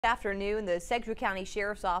Afternoon, the Sedgwick County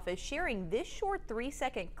Sheriff's Office sharing this short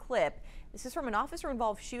 3-second clip. This is from an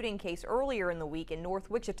officer-involved shooting case earlier in the week in North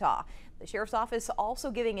Wichita. The Sheriff's Office also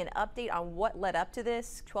giving an update on what led up to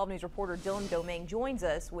this. 12 News reporter Dylan Domingue joins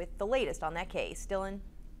us with the latest on that case. Dylan?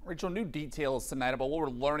 Rachel, new details tonight about what we're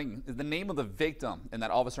learning is the name of the victim in that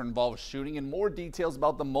officer-involved shooting and more details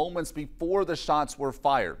about the moments before the shots were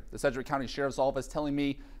fired. The Sedgwick County Sheriff's Office telling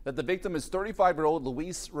me that the victim is 35-year-old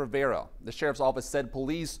Luis Rivera. The Sheriff's Office said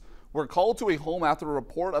police were called to a home after a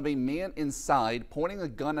report of a man inside pointing a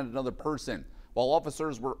gun at another person. While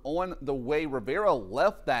officers were on the way, Rivera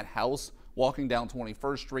left that house walking down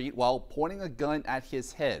 21st Street while pointing a gun at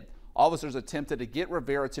his head. Officers attempted to get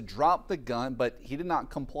Rivera to drop the gun, but he did not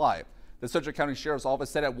comply. The Sedgwick County Sheriff's Office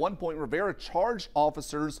said at one point Rivera charged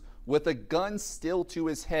officers with a gun still to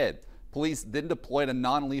his head. Police then deployed a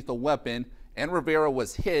non-lethal weapon and Rivera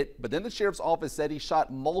was hit, but then the Sheriff's Office said he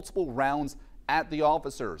shot multiple rounds at the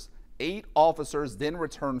officers. 8 officers then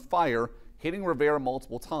returned fire, hitting Rivera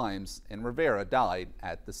multiple times, and Rivera died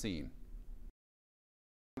at the scene.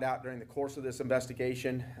 Out during the course of this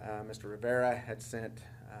investigation, Mr. Rivera had sent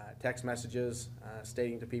text messages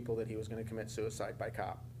stating to people that he was going to commit suicide by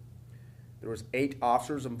cop. There was 8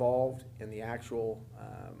 officers involved in the actual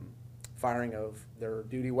firing of their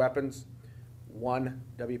duty weapons. 1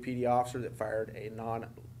 WPD officer that fired a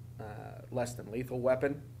less than lethal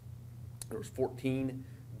weapon. There was 14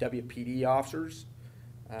 WPD officers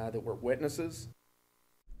that were witnesses.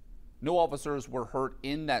 No officers were hurt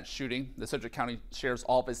in that shooting. The Sedgwick County Sheriff's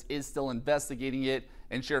Office is still investigating it,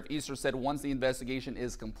 and Sheriff Easter said once the investigation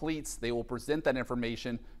is complete, they will present that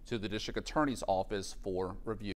information to the District Attorney's Office for review.